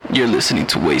You're listening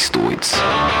to Wastoids.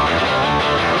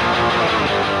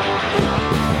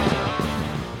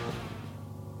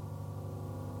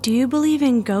 Do you believe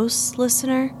in ghosts,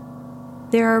 listener?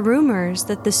 There are rumors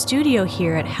that the studio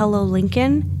here at Hello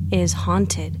Lincoln is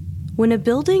haunted. When a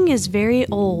building is very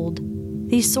old,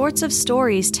 these sorts of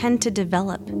stories tend to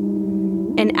develop.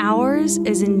 And ours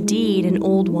is indeed an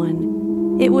old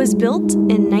one. It was built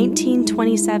in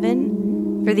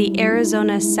 1927 for the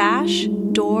Arizona Sash,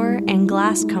 Door, and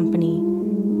Glass Company.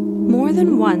 More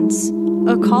than once,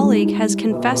 a colleague has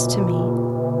confessed to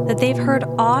me that they've heard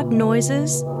odd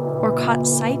noises or caught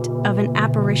sight of an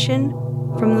apparition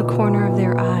from the corner of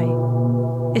their eye.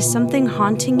 Is something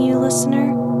haunting you,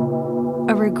 listener?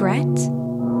 A regret?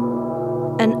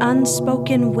 An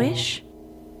unspoken wish?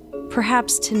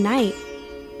 Perhaps tonight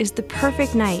is the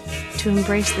perfect night to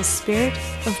embrace the spirit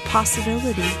of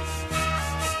possibility.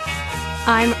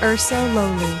 I'm Ursa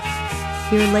Lowly,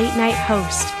 your late night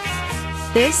host.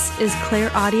 This is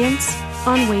Clairaudience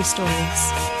on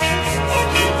Wastoids.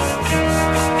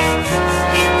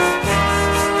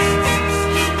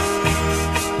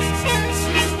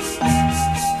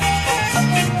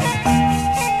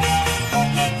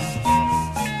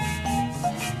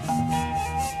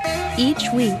 Each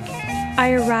week,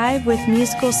 I arrive with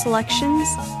musical selections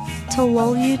to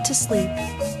lull you to sleep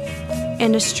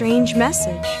and a strange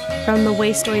message from the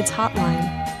Wastoids hotline.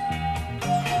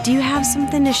 Do you have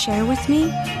something to share with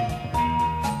me?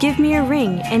 Give me a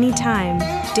ring anytime,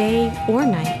 day or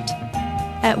night,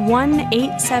 at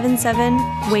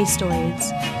 1-877-Wastoids.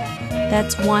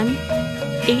 That's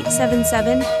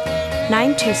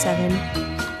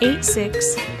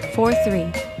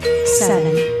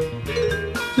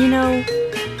 1-877-927-8643-7. You know,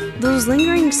 those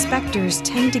lingering specters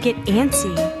tend to get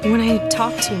antsy when I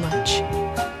talk too much.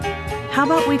 How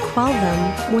about we quell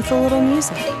them with a little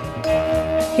music?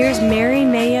 Here's Mary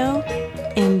Mayo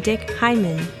and Dick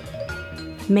Hyman,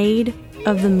 Maid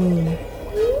of the Moon.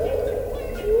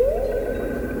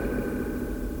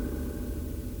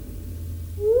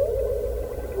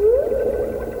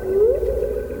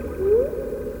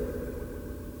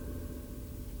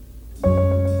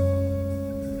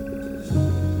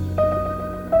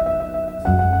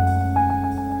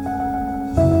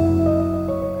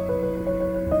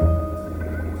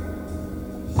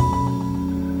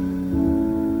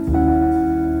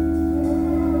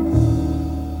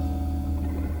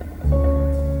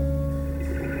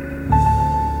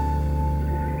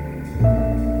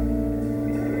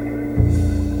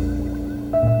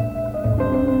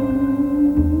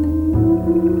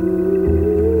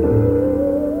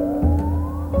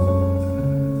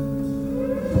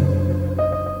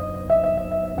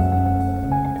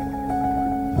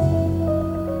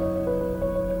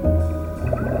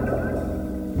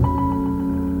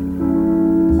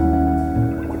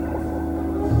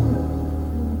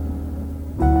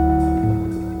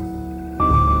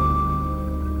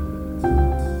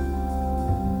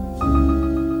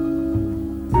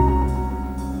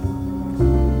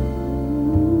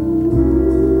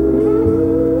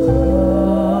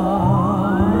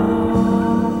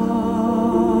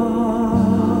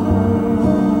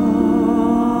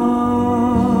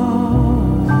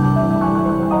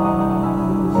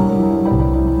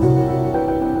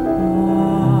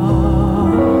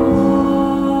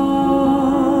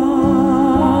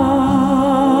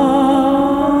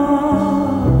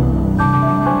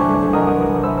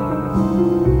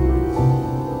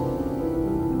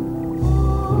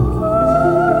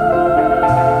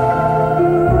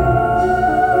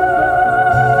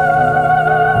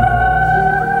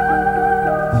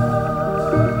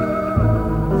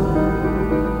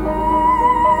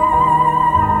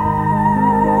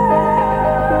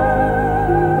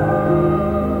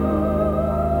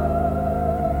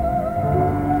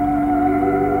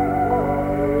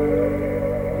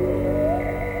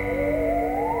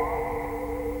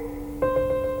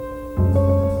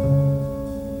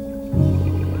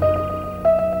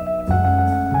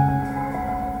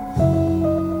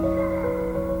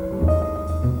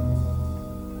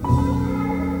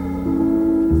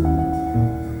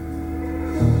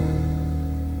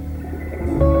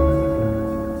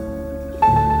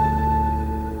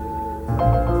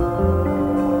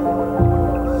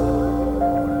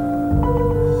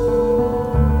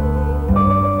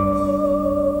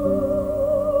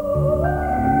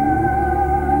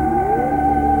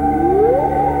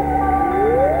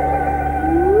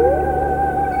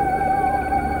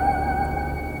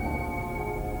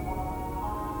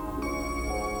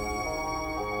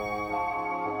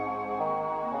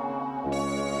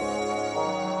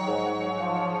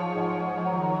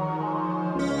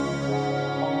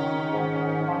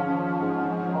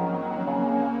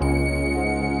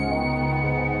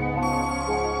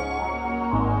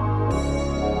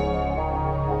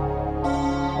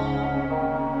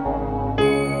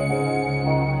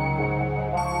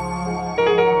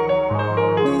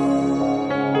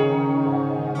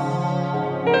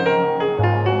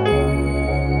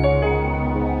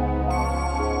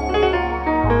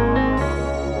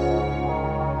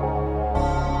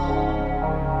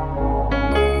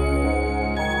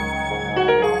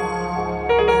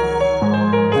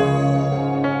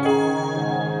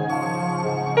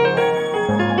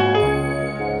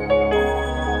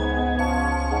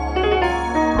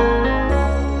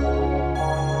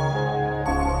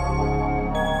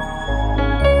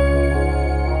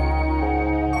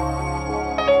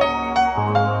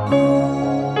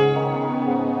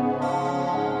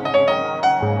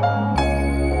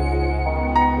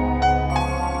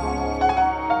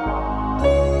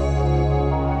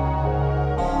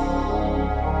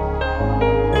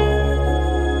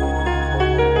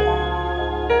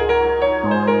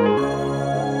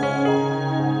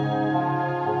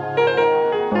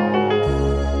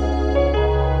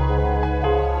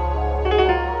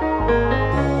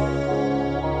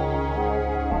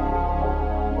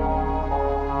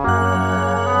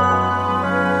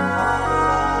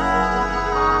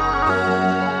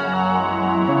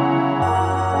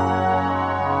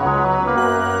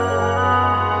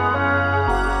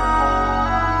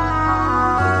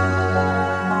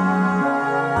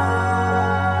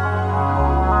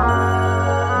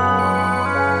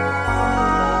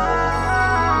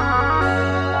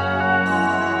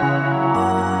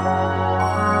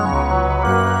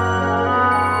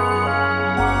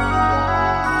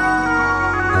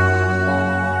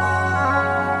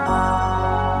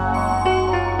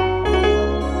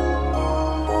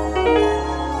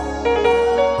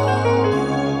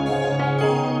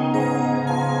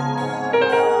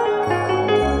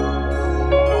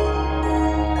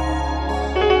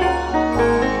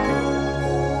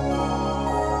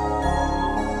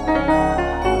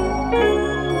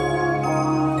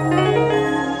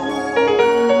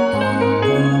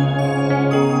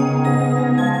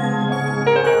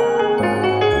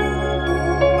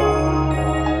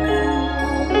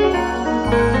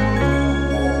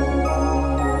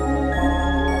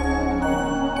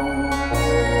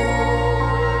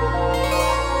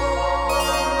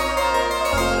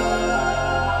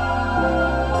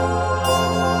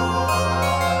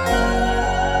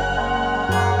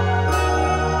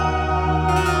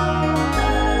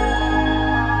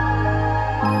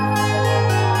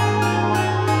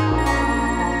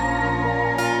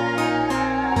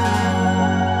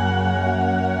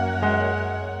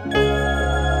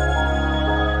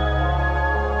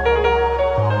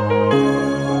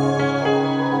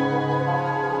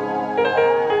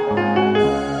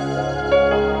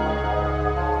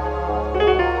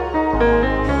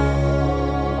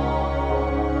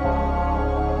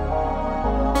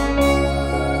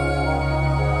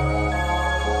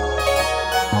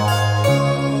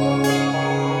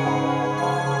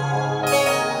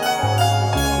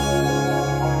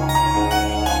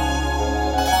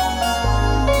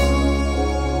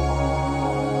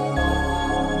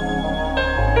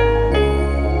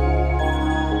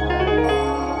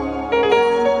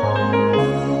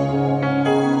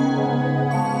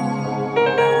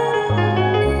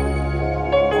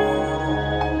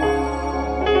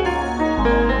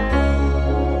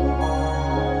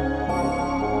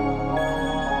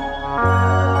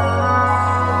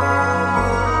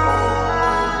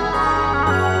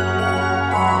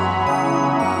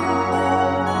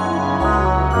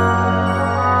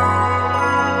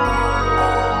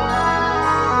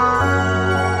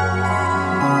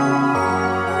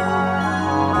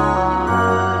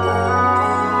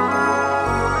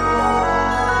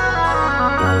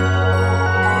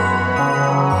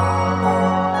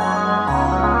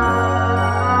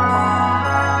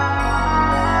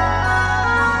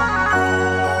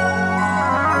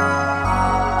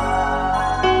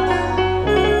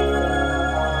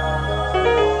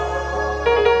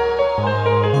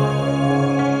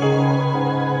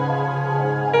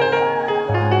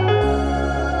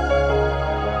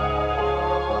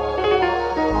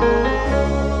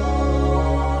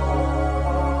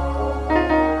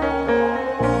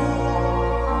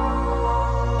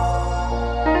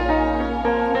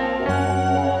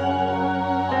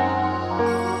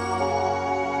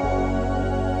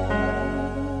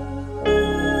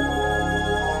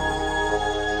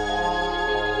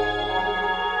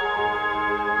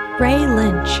 Ray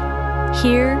Lynch,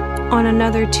 here on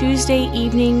another Tuesday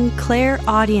evening Claire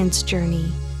audience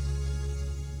journey.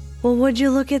 Well, would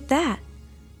you look at that?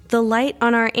 The light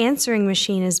on our answering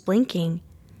machine is blinking.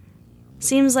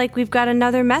 Seems like we've got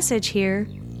another message here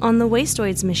on the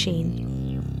Wastoids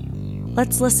machine.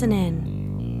 Let's listen in.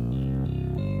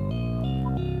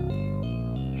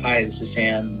 Hi, this is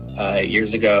Sam.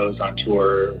 Years ago, I was on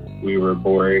tour. We were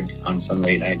bored on some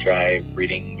late night drive,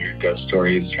 reading weird ghost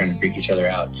stories, trying to freak each other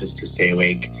out just to stay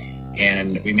awake.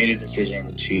 And we made a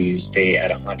decision to stay at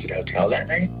a haunted hotel that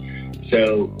night.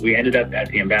 So we ended up at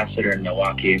the Ambassador in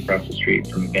Milwaukee, across the street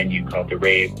from a venue called The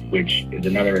Rave, which is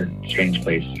another strange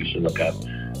place you should look up.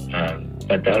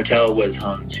 But the hotel was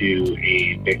home to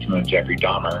a victim of Jeffrey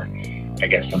Dahmer. I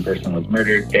guess some person was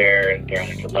murdered there and thrown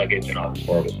into luggage and all this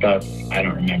horrible stuff. I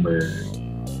don't remember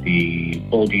the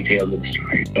full details of the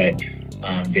story, but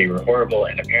they were horrible,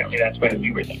 and apparently that's why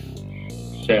we were there.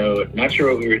 So not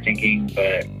sure what we were thinking,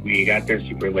 but we got there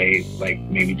super late, like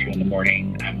maybe 2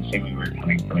 a.m. I'm assuming we were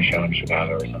coming from a show in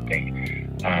Chicago or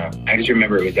something. I just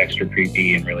remember it was extra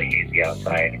creepy and really hazy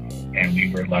outside, and we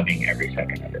were loving every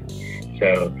second of it.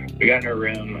 So we got in our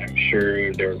room. I'm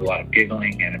sure there was a lot of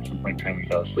giggling, and at some point in time we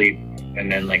fell asleep.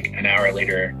 And then like an hour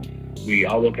later, we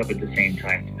all woke up at the same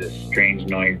time to this strange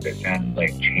noise that sounded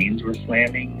like chains were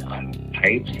slamming on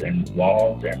pipes and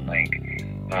walls, and like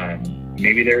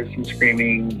maybe there was some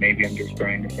screaming. Maybe I'm just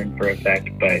throwing this in for effect,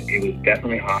 but it was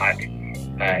definitely hot.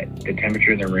 The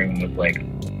temperature in the room was like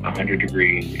 100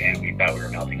 degrees, and we thought we were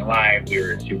melting alive. We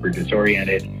were super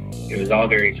disoriented. It was all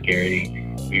very scary.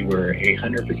 We were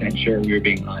 100% sure we were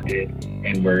being haunted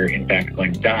and were in fact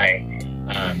going to die.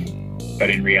 But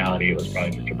in reality, it was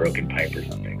probably just a broken pipe or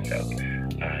something. So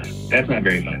that's not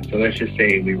very fun. So let's just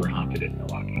say we were haunted in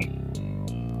Milwaukee.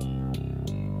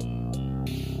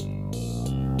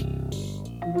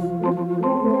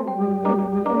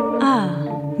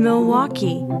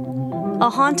 Milwaukee. A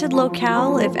haunted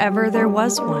locale if ever there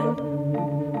was one.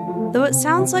 Though it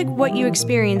sounds like what you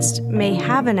experienced may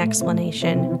have an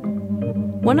explanation,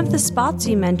 one of the spots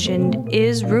you mentioned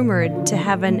is rumored to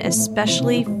have an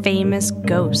especially famous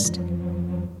ghost.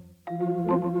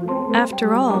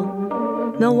 After all,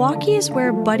 Milwaukee is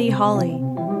where Buddy Holly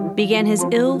began his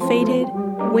ill-fated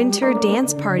winter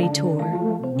dance party tour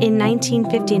in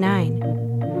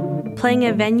 1959, playing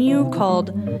a venue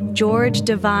called George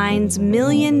Devine's $1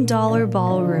 Million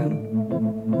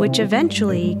Ballroom, which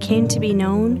eventually came to be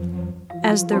known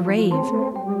as The Rave.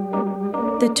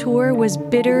 The tour was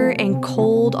bitter and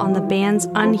cold on the band's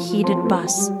unheated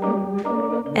bus,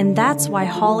 and that's why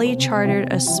Holly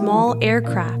chartered a small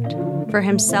aircraft for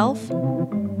himself,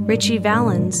 Ritchie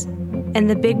Valens, and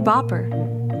the Big Bopper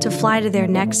to fly to their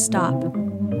next stop.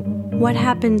 What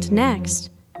happened next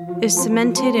is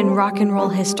cemented in rock and roll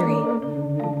history.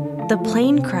 The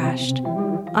plane crashed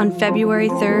on February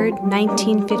 3rd,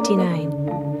 1959,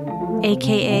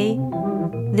 aka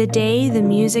the day the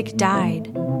music died.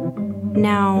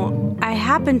 Now, I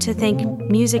happen to think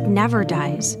music never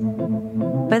dies,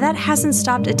 but that hasn't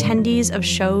stopped attendees of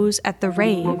shows at the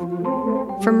Rave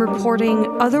from reporting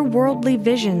otherworldly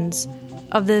visions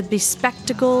of the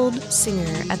bespectacled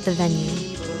singer at the venue,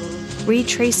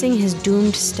 retracing his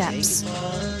doomed steps.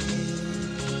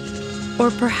 Or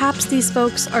perhaps these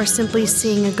folks are simply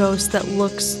seeing a ghost that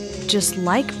looks just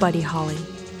like Buddy Holly.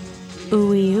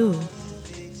 Ooey oo.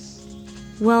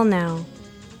 Well now,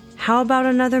 how about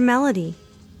another melody?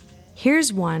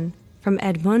 Here's one from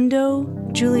Edmundo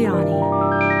Giuliani.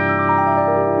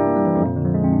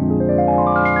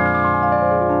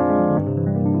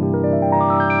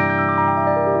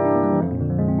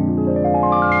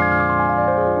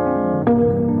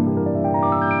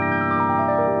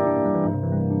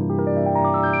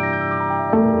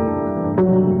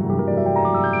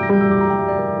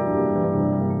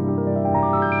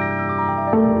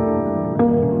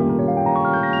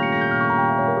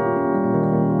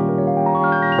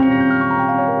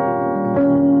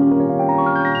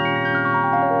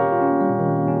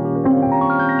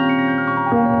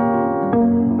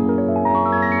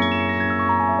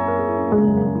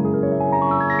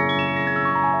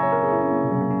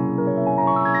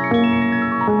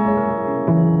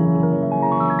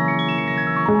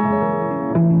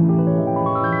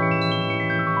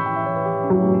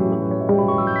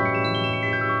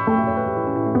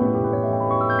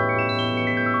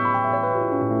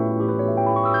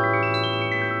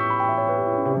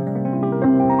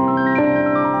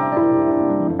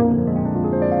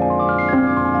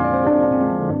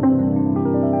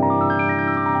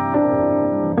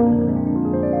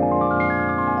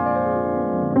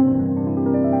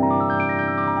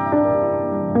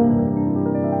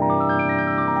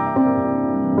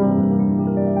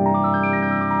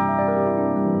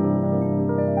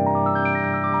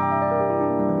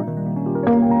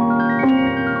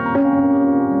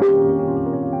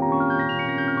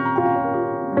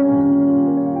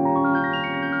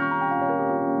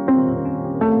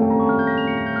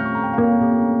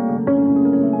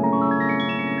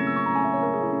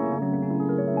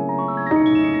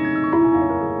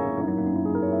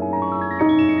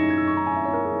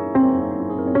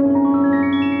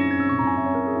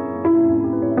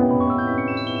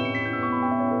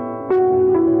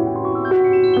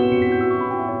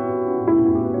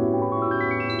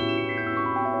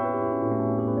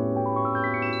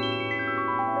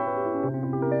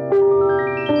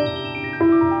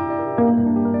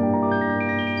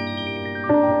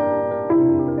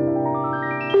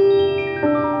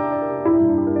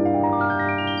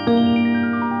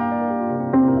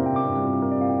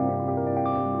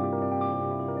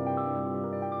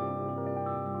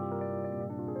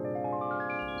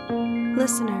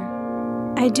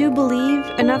 Listener, I do believe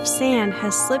enough sand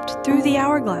has slipped through the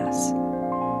hourglass.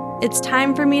 It's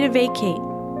time for me to vacate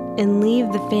and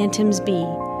leave the phantoms be,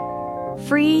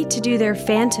 free to do their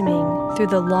phantoming through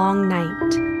the long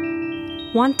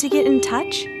night. Want to get in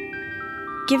touch?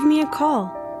 Give me a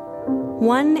call.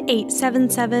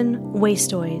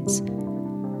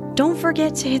 1-877-Wastoids. Don't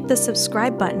forget to hit the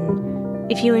subscribe button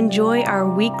if you enjoy our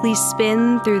weekly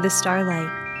spin through the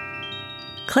starlight.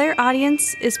 Claire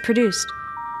Audience is produced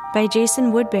by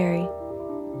Jason Woodbury,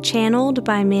 channeled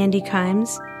by Mandy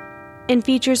Kimes, and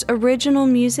features original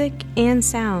music and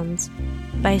sounds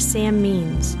by Sam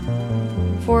Means.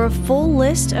 For a full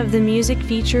list of the music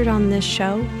featured on this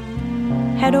show,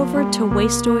 head over to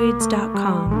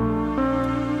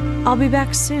wastoids.com. I'll be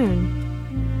back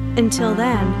soon. Until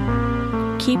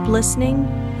then, keep listening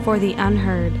for the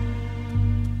unheard.